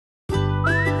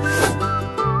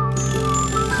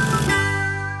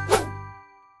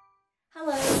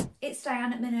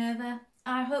Dianne at Minerva.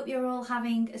 I hope you're all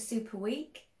having a super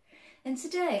week. And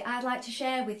today I'd like to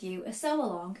share with you a sew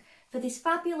along for this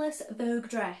fabulous Vogue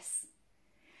dress.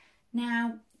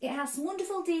 Now, it has some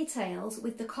wonderful details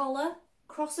with the collar,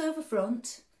 crossover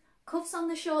front, cuffs on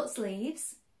the short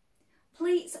sleeves,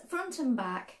 pleats front and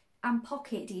back and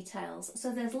pocket details,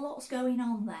 so there's lots going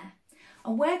on there.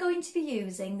 And we're going to be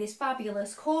using this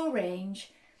fabulous core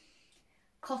range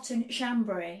cotton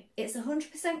chambray. It's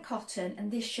 100% cotton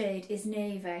and this shade is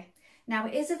navy. Now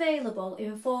it is available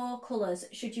in 4 colours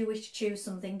should you wish to choose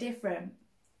something different.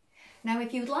 Now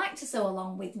if you'd like to sew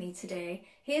along with me today,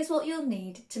 here's what you'll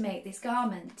need to make this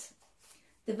garment.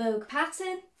 The Vogue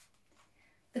pattern,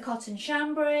 the cotton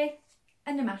chambray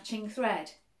and a matching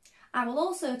thread. I will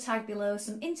also tag below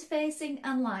some interfacing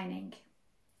and lining.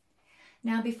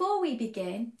 Now before we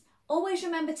begin, always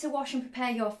remember to wash and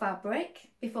prepare your fabric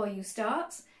before you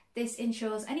start. This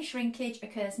ensures any shrinkage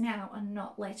occurs now and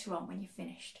not later on when you've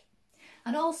finished.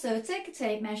 And also take a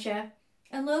tape measure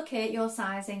and locate your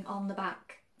sizing on the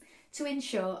back to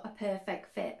ensure a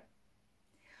perfect fit.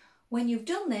 When you've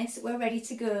done this, we're ready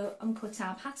to go and cut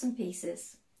our pattern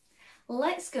pieces.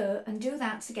 Let's go and do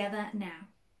that together now.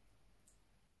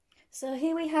 So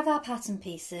here we have our pattern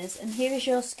pieces and here is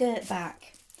your skirt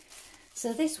back.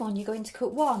 So this one you're going to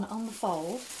cut 1 on the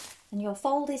fold and your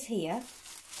fold is here.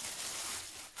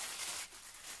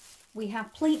 We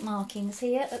have pleat markings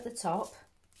here at the top.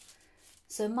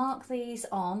 So mark these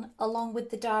on along with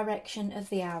the direction of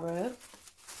the arrow.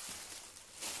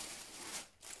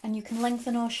 And you can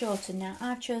lengthen or shorten. Now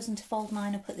I've chosen to fold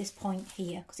mine up at this point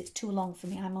here because it's too long for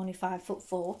me. I'm only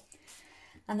 5'4".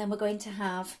 And then we're going to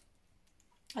have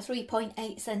a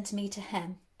 3.8 centimetre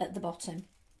hem at the bottom.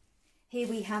 Here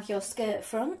we have your skirt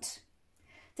front.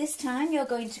 This time you're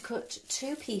going to cut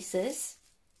 2 pieces.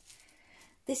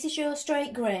 This is your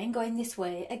straight grain going this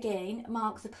way. Again,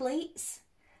 mark the pleats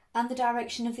and the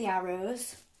direction of the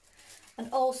arrows and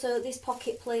also this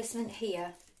pocket placement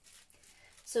here.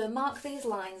 So mark these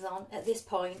lines on at this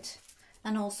point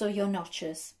and also your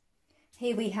notches.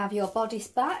 Here we have your bodice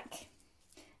back.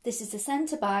 This is the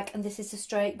centre back and this is the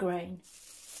straight grain.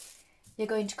 You're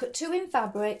going to cut 2 in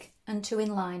fabric and 2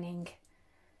 in lining.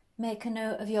 Make a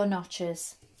note of your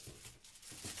notches.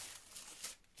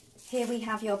 Here we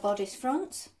have your bodice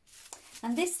front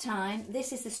and this time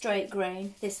this is the straight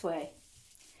grain this way.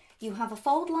 You have a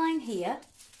fold line here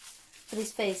for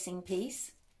this facing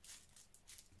piece.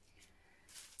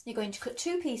 You're going to cut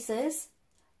 2 pieces,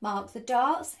 mark the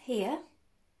darts here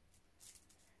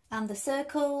and the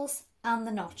circles and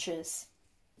the notches.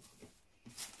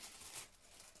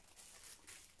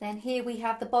 Then here we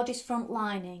have the bodice front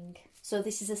lining. So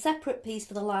this is a separate piece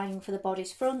for the lining for the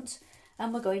bodice front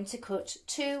and we're going to cut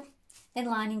 2 in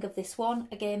lining of this one.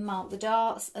 Again, mark the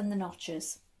darts and the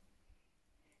notches.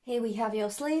 Here we have your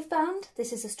sleeve band.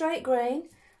 This is a straight grain.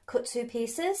 Cut 2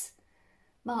 pieces,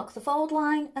 mark the fold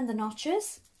line and the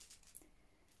notches.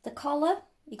 The collar,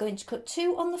 you're going to cut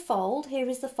 2 on the fold. Here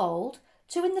is the fold.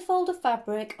 2 in the fold of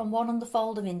fabric and 1 on the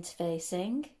fold of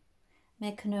interfacing.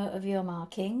 Make a note of your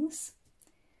markings.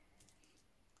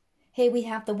 Here we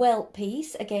have the welt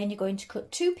piece. Again, you're going to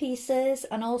cut 2 pieces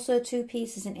and also 2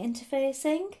 pieces in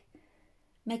interfacing.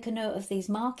 Make a note of these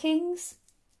markings.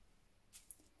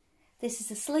 This is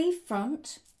the sleeve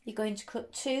front. You're going to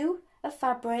cut 2 of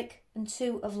fabric and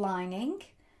 2 of lining.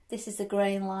 This is the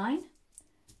grain line.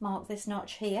 Mark this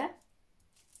notch here.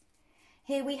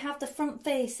 Here we have the front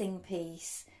facing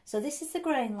piece. So this is the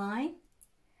grain line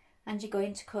and you're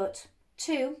going to cut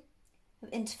 2 of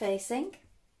interfacing.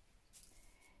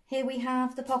 Here we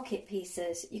have the pocket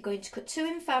pieces. You're going to cut 2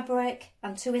 in fabric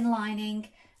and 2 in lining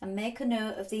and make a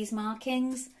note of these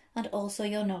markings and also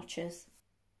your notches.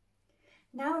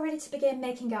 Now we're ready to begin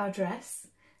making our dress.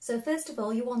 So first of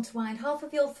all you want to wind half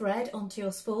of your thread onto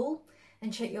your spool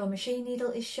and check your machine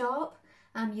needle is sharp.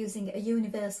 I'm using a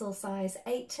universal size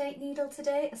 8/8 needle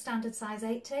today, a standard size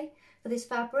 8/8. For this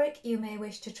fabric you may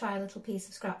wish to try a little piece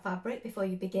of scrap fabric before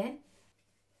you begin.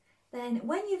 Then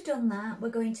when you've done that, we're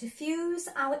going to fuse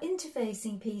our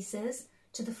interfacing pieces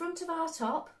to the front of our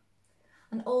top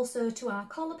and also to our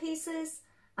collar pieces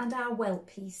and our welt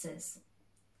pieces.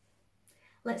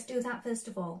 Let's do that first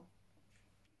of all.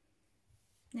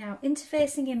 Now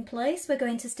interfacing in place, we're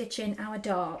going to stitch in our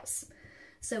darts.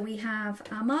 So we have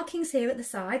our markings here at the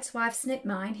side, so I've snipped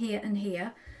mine here and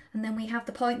here, and then we have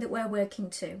the point that we're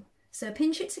working to. So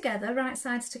pinch it together, right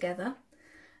sides together,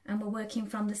 and we're working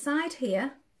from the side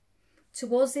here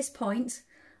towards this point,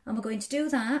 and we're going to do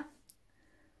that.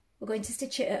 We're going to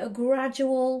stitch it at a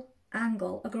gradual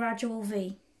angle, a gradual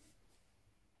V.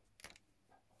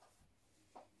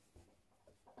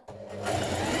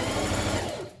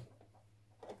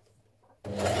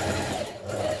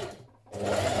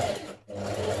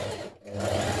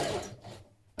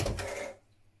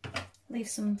 leave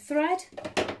some thread.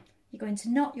 You're going to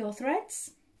knot your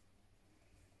threads.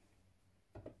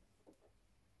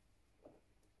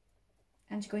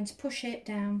 And you're going to push it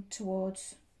down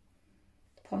towards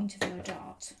the point of your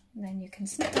dart. And then you can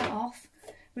snip that off.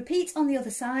 Repeat on the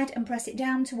other side and press it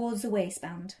down towards the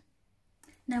waistband.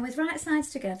 Now with right sides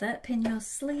together, pin your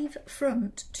sleeve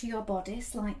front to your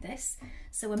bodice like this.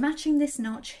 So we're matching this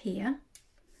notch here.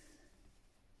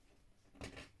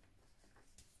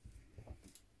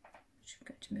 I'm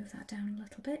going to move that down a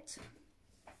little bit.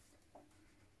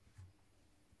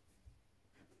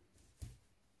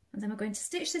 And then we're going to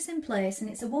stitch this in place, and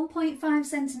it's a 1.5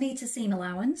 centimetre seam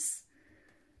allowance.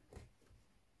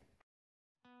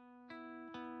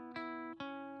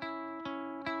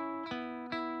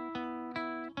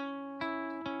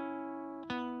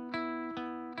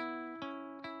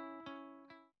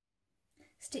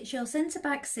 Stitch your centre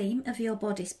back seam of your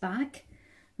bodice back,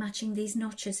 matching these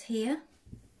notches here.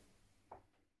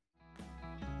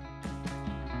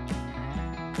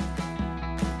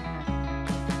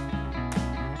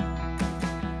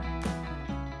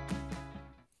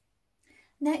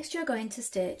 Next you're going to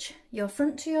stitch your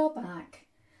front to your back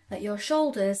at your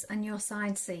shoulders and your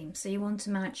side seam. So you want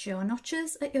to match your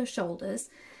notches at your shoulders.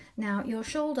 Now your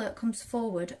shoulder comes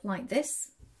forward like this.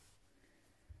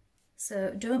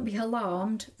 So don't be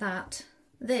alarmed that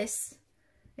this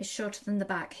is shorter than the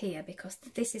back here, because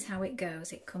this is how it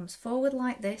goes. It comes forward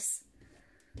like this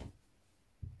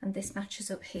and this matches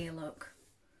up here, look.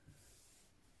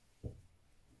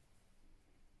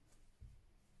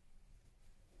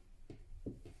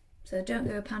 So don't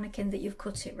go panicking that you've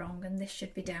cut it wrong and this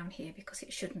should be down here, because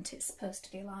it shouldn't. It's supposed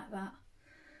to be like that.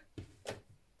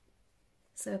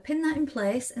 So pin that in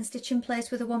place and stitch in place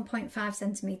with a 1.5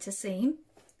 centimetre seam.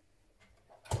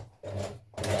 Now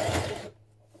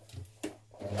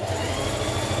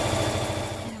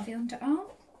the underarm.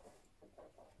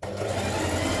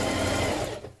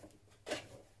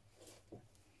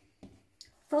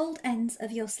 Fold ends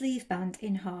of your sleeve band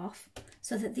in half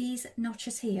so that these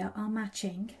notches here are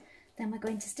matching. Then we're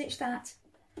going to stitch that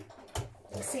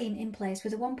seam in place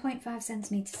with a 1.5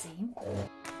 centimetre seam.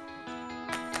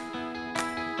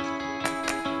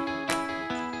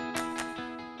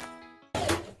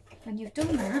 When you've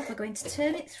done that, we're going to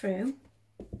turn it through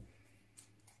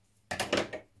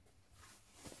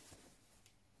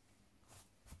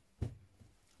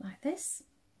like this.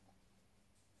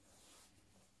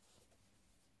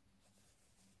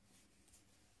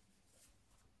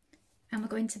 And we're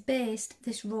going to baste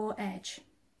this raw edge.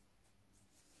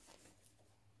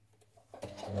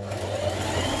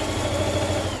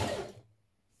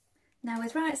 Now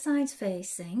with right sides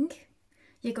facing,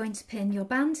 you're going to pin your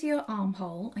band to your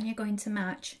armhole and you're going to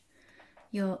match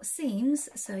your seams.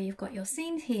 So you've got your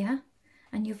seam here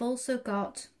and you've also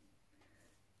got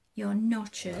your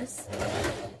notches.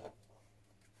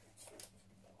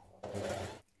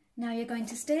 Now you're going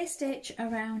to stay stitch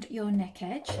around your neck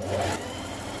edge.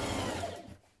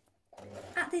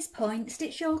 At this point,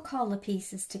 stitch your collar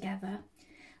pieces together,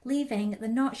 leaving the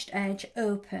notched edge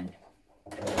open.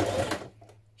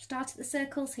 Start at the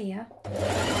circles here.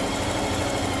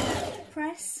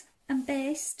 Press and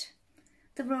baste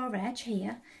the raw edge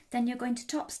here, then you're going to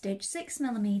top stitch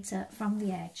 6mm from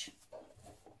the edge.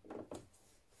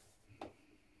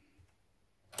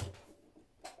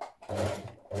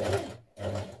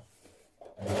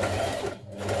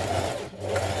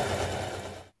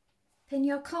 Pin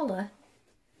your collar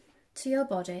to your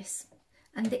bodice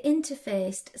and the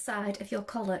interfaced side of your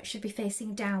collar should be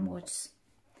facing downwards.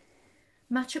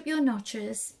 Match up your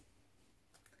notches,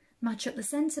 match up the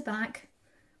centre back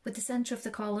with the centre of the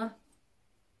collar,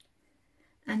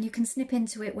 and you can snip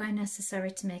into it where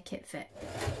necessary to make it fit.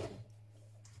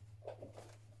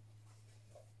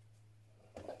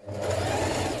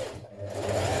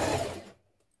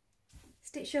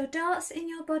 Stitch your darts in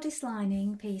your bodice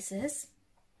lining pieces.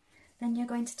 Then you're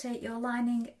going to take your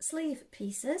lining sleeve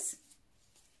pieces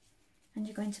and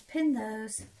you're going to pin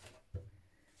those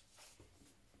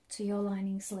to your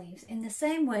lining sleeves in the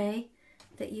same way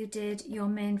that you did your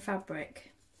main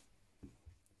fabric.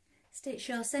 Stitch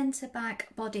your centre back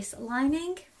bodice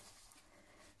lining,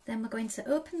 then we're going to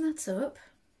open that up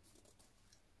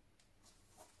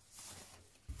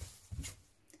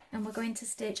and we're going to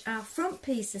stitch our front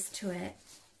pieces to it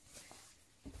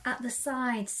at the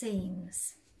side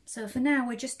seams. So for now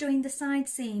we're just doing the side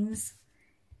seams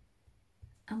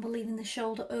and we're leaving the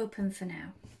shoulder open for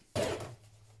now.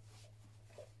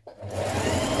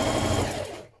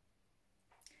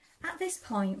 At this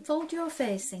point, fold your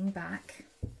facing back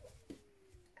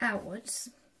outwards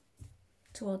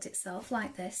towards itself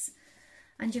like this,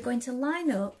 and you're going to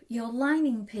line up your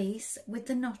lining piece with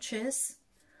the notches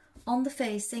on the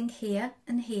facing here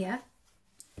and here,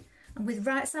 and with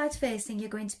right side facing you're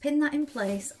going to pin that in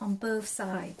place on both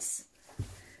sides.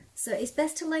 So it's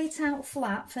best to lay it out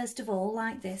flat first of all,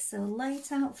 like this. So lay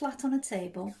it out flat on a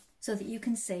table so that you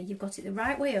can see you've got it the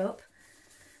right way up,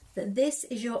 that this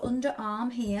is your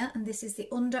underarm here and this is the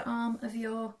underarm of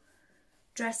your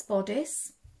dress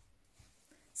bodice.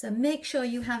 So make sure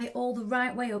you have it all the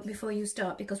right way up before you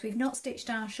start, because we've not stitched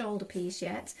our shoulder piece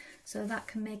yet, so that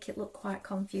can make it look quite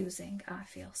confusing, I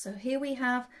feel. So here we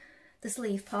have the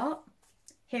sleeve part,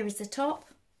 here is the top,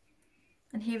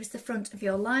 and here is the front of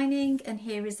your lining, and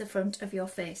here is the front of your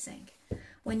facing.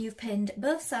 When you've pinned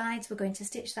both sides, we're going to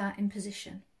stitch that in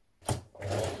position.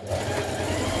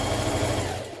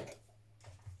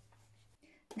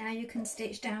 Now you can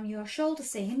stitch down your shoulder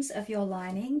seams of your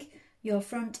lining, your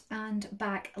front and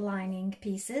back lining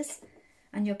pieces,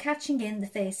 and you're catching in the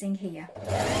facing here.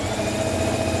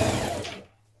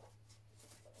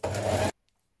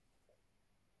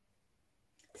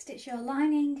 Stitch your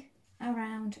lining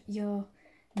around your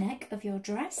neck of your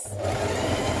dress.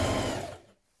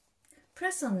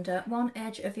 Press under one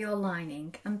edge of your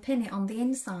lining and pin it on the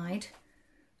inside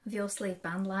of your sleeve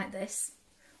band like this,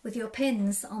 with your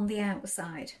pins on the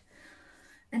outside.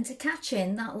 And to catch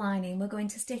in that lining, we're going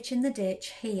to stitch in the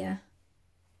ditch here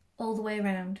all the way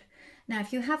around. Now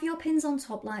if you have your pins on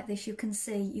top like this, you can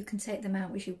see you can take them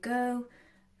out as you go,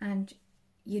 and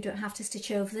you don't have to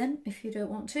stitch over them if you don't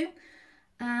want to.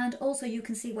 And also you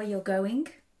can see where you're going.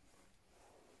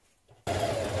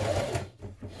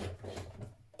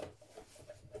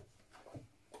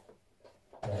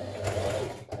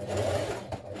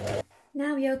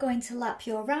 Now you're going to lap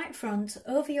your right front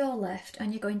over your left,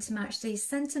 and you're going to match these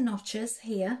centre notches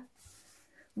here.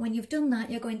 When you've done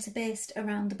that, you're going to baste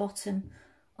around the bottom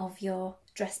of your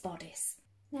dress bodice.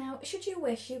 Now, should you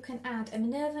wish, you can add a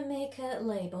Minerva Maker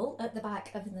label at the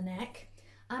back of the neck.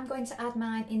 I'm going to add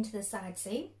mine into the side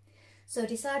seam. So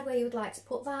decide where you would like to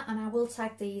put that, and I will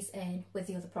tag these in with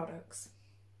the other products.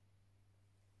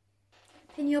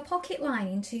 Pin your pocket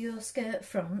lining to your skirt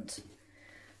front.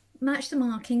 Match the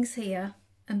markings here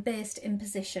and baste in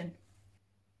position.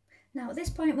 Now at this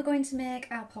point we're going to make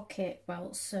our pocket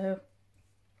welt, so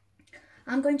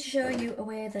I'm going to show you a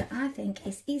way that I think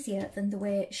is easier than the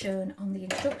way shown on the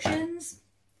instructions.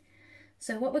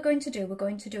 So what we're going to do it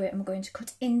and we're going to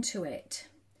cut into it.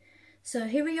 So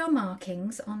here are your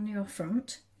markings on your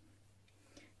front,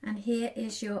 and here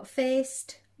is your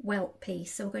faced welt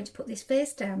piece. So we're going to put this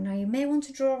face down. Now you may want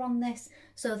to draw on this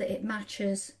so that it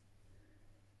matches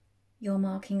your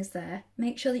markings there.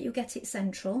 Make sure that you get it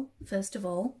central first of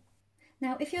all.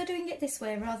 Now if you're doing it this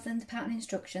way rather than the pattern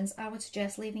instructions, I would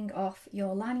suggest leaving off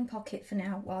your lining pocket for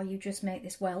now while you just make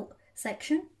this welt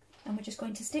section, and we're just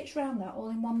going to stitch around that all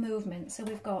in one movement. So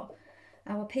we've got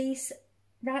our piece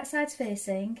right sides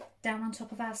facing down on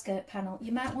top of our skirt panel.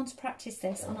 You might want to practice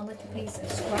this on a little piece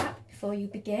of scrap before you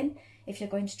begin if you're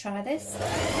going to try this.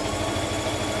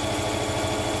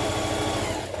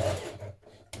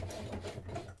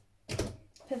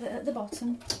 Pivot at the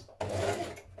bottom.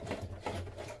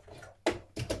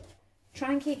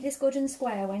 Try and keep this good and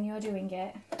square when you're doing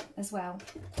it as well.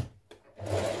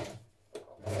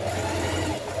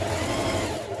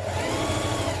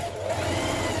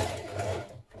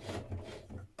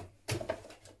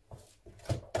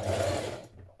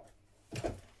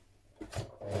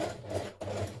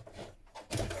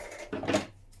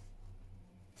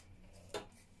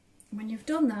 When you've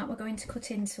done that, we're going to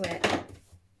cut into it.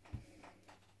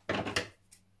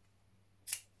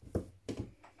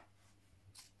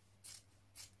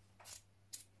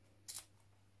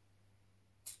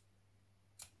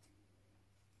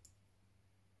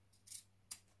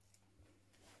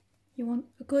 You want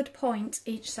a good point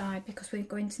each side because we're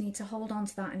going to need to hold on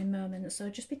to that in a moment, so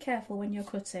just be careful when you're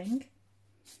cutting.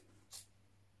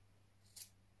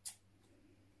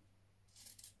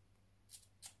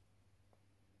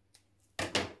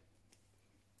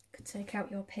 Take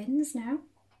out your pins now.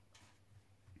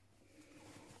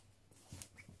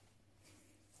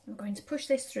 I'm going to push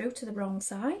this through to the wrong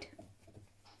side,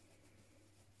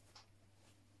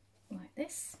 like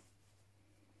this.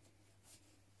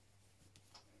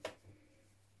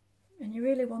 And you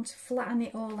really want to flatten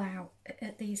it all out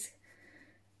at these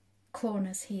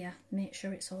corners here. Make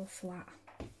sure it's all flat.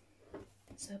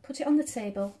 So put it on the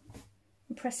table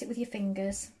and press it with your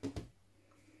fingers.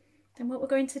 Then what we're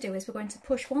going to do is we're going to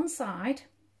push one side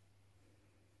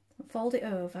and fold it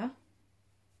over.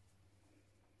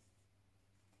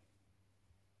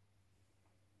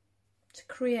 To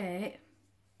create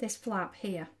this flap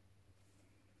here.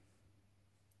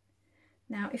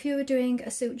 Now if you were doing a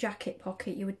suit jacket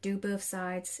pocket, you would do both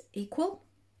sides equal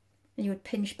and you would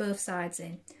pinch both sides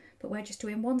in, but we're just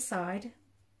doing one side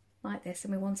like this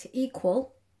and we want it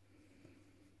equal.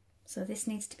 So this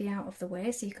needs to be out of the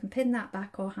way, so you can pin that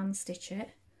back or hand stitch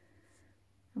it.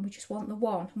 And we just want the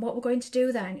one. And what we're going to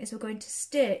do then is we're going to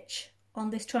stitch on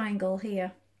this triangle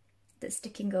here that's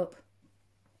sticking up.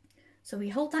 So we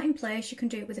hold that in place. You can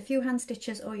do it with a few hand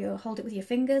stitches, or you hold it with your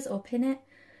fingers or pin it.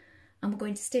 And we're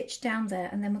going to stitch down there,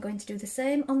 and then we're going to do the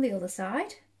same on the other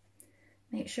side.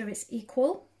 Make sure it's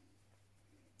equal.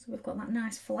 So we've got that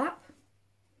nice flap.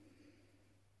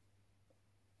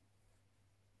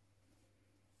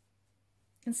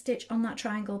 And stitch on that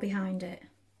triangle behind it.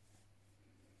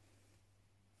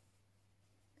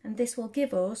 And this will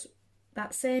give us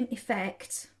that same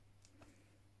effect,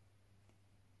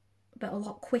 but a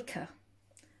lot quicker.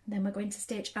 And then we're going to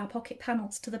stitch our pocket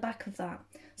panels to the back of that.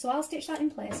 So I'll stitch that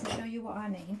in place and show you what I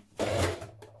mean.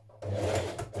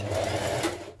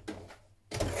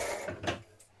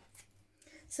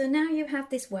 So now you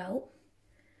have this welt,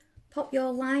 pop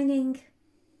your lining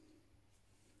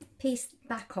piece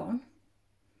back on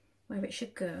where it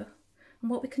should go, and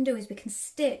what we can do is we can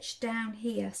stitch down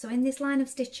here. So in this line of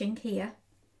stitching here,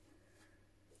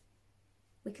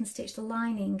 we can stitch the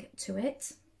lining to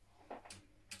it.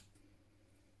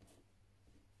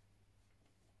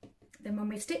 Then when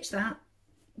we've stitched that,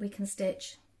 we can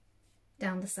stitch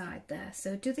down the side there.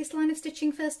 So do this line of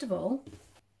stitching first of all.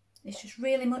 It's just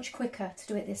really much quicker to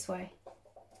do it this way.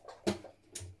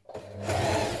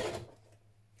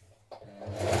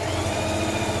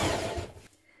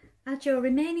 Add your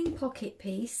remaining pocket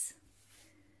piece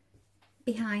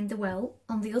behind the welt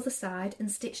on the other side and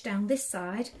stitch down this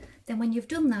side. Then when you've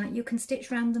done that, you can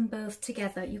stitch round them both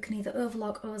together. You can either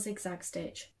overlock or zigzag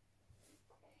stitch.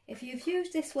 If you've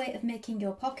used this way of making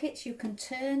your pockets, you can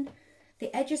turn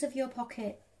the edges of your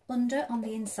pocket under on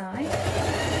the inside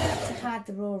to hide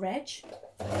the raw edge.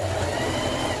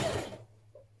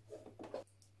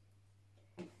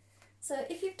 So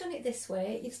if you've done it this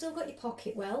way, you've still got your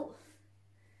pocket welt,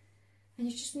 and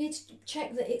you just need to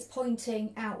check that it's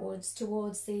pointing outwards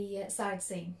towards the side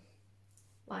seam,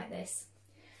 like this.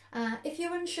 If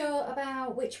you're unsure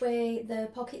about which way the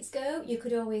pockets go, you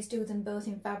could always do them both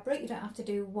in fabric. You don't have to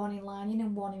do one in lining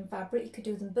and one in fabric. You could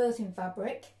do them both in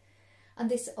fabric. And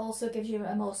this also gives you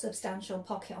a more substantial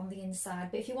pocket on the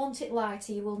inside. But if you want it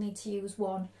lighter, you will need to use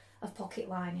one of pocket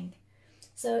lining.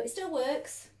 So it still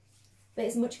works, but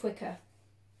it's much quicker.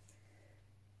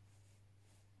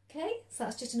 Okay, so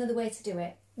that's just another way to do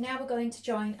it. Now we're going to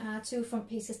join our two front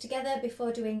pieces together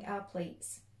before doing our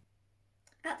pleats.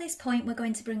 At this point, we're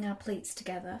going to bring our pleats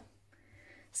together.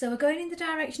 So we're going in the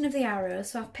direction of the arrow.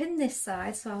 So I've pinned this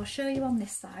side, so I'll show you on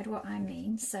this side what I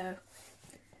mean. So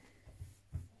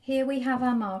here we have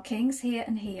our markings, here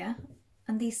and here,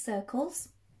 and these circles.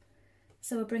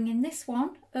 So we're bringing this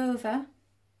one over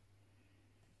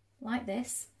like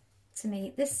this to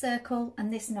meet this circle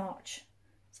and this notch.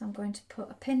 So I'm going to put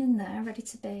a pin in there, ready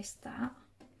to baste that.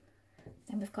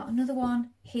 Then we've got another one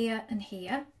here and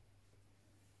here.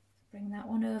 Bring that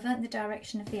one over in the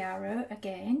direction of the arrow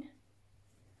again.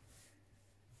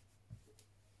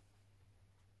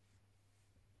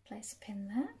 Place a pin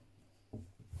there.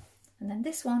 And then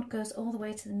this one goes all the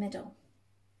way to the middle.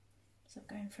 So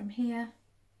going from here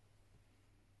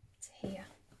to here.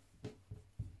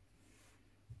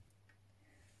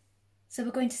 So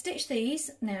we're going to stitch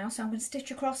these now, so I'm going to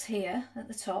stitch across here at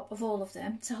the top of all of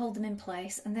them to hold them in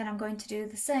place, and then I'm going to do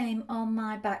the same on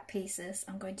my back pieces.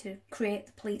 I'm going to create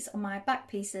the pleats on my back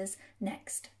pieces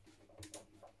next.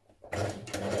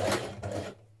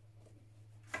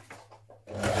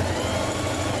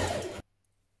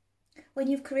 When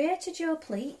you've created your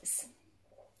pleats,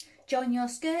 join your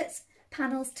skirts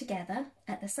panels together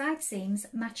at the side seams,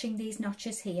 matching these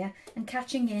notches here and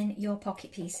catching in your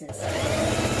pocket pieces.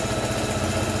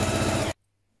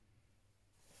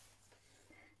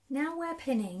 Now we're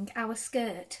pinning our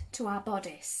skirt to our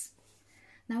bodice.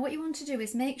 Now what you want to do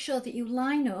is make sure that you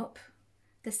line up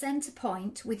the centre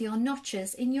point with your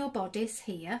notches in your bodice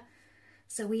here.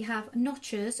 So we have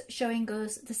notches showing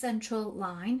us the central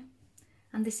line,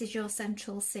 and this is your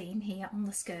central seam here on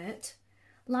the skirt.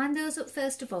 Line those up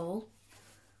first of all.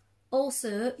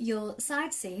 Also your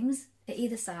side seams at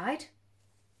either side,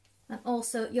 and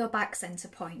also your back centre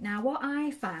point. Now what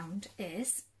I found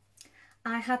is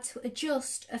I had to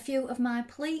adjust a few of my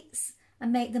pleats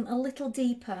and make them a little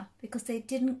deeper because they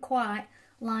didn't quite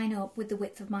line up with the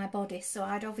width of my bodice, so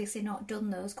I'd obviously not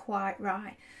done those quite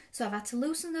right. So I've had to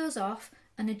loosen those off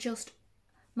and adjust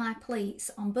my pleats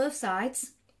on both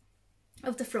sides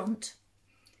of the front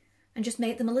and just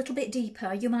make them a little bit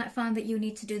deeper, you might find that you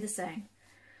need to do the same.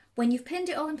 When you've pinned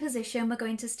it all in position, we're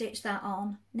going to stitch that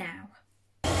on now.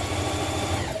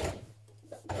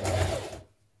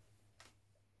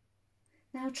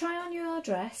 Now try on your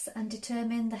dress and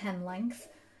determine the hem length.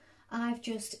 I've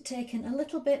just taken a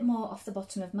little bit more off the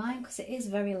bottom of mine because it is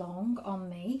very long on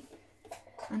me,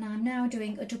 and I'm now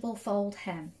doing a double fold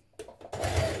hem.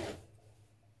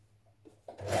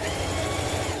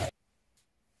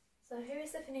 So here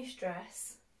is the finished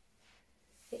dress.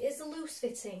 It is a loose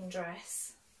fitting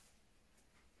dress.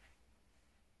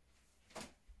 It's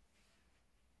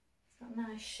got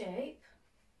a nice shape.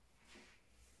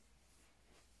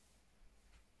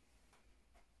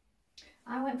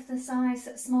 I went for the size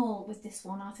small with this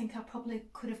one. I think I probably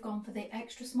could have gone for the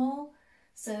extra small.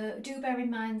 So do bear in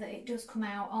mind that it does come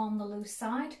out on the loose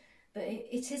side, but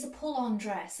it is a pull-on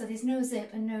dress, so there's no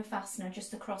zip and no fastener,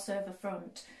 just the crossover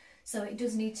front. So it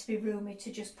does need to be roomy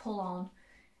to just pull on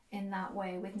in that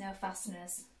way with no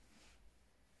fasteners.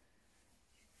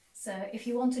 So if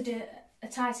you wanted a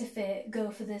tighter fit,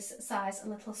 go for this size a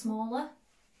little smaller.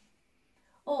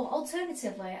 Or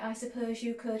alternatively, I suppose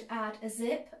you could add a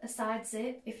zip, a side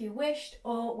zip if you wished,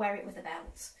 or wear it with a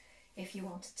belt if you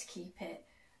wanted to keep it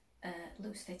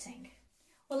loose fitting.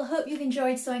 Well, I hope you've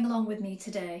enjoyed sewing along with me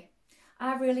today.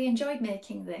 I've really enjoyed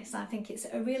making this. I think it's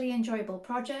a really enjoyable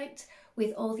project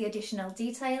with all the additional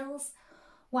details.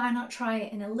 Why not try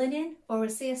it in a linen or a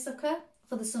seersucker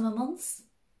for the summer months?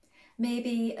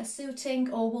 Maybe a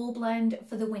suiting or wool blend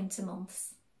for the winter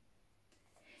months.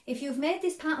 If you've made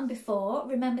this pattern before,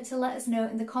 remember to let us know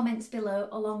in the comments below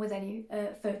along with any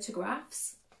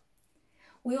photographs.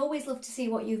 We always love to see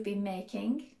what you've been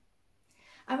making.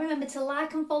 And remember to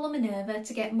like and follow Minerva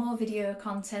to get more video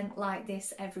content like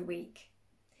this every week.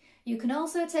 You can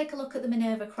also take a look at the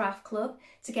Minerva Craft Club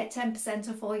to get 10%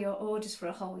 off all your orders for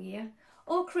a whole year,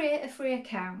 or create a free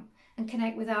account and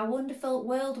connect with our wonderful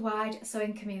worldwide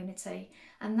sewing community,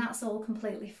 and that's all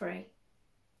completely free.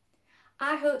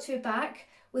 I hope to be back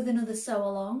with another sew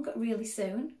along really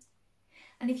soon.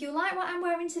 And if you like what I'm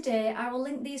wearing today, I will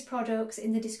link these products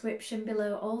in the description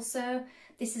below also.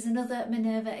 This is another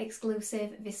Minerva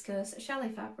exclusive viscose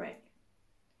challis fabric.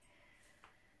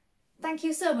 Thank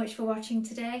you so much for watching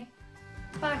today.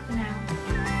 Bye for now.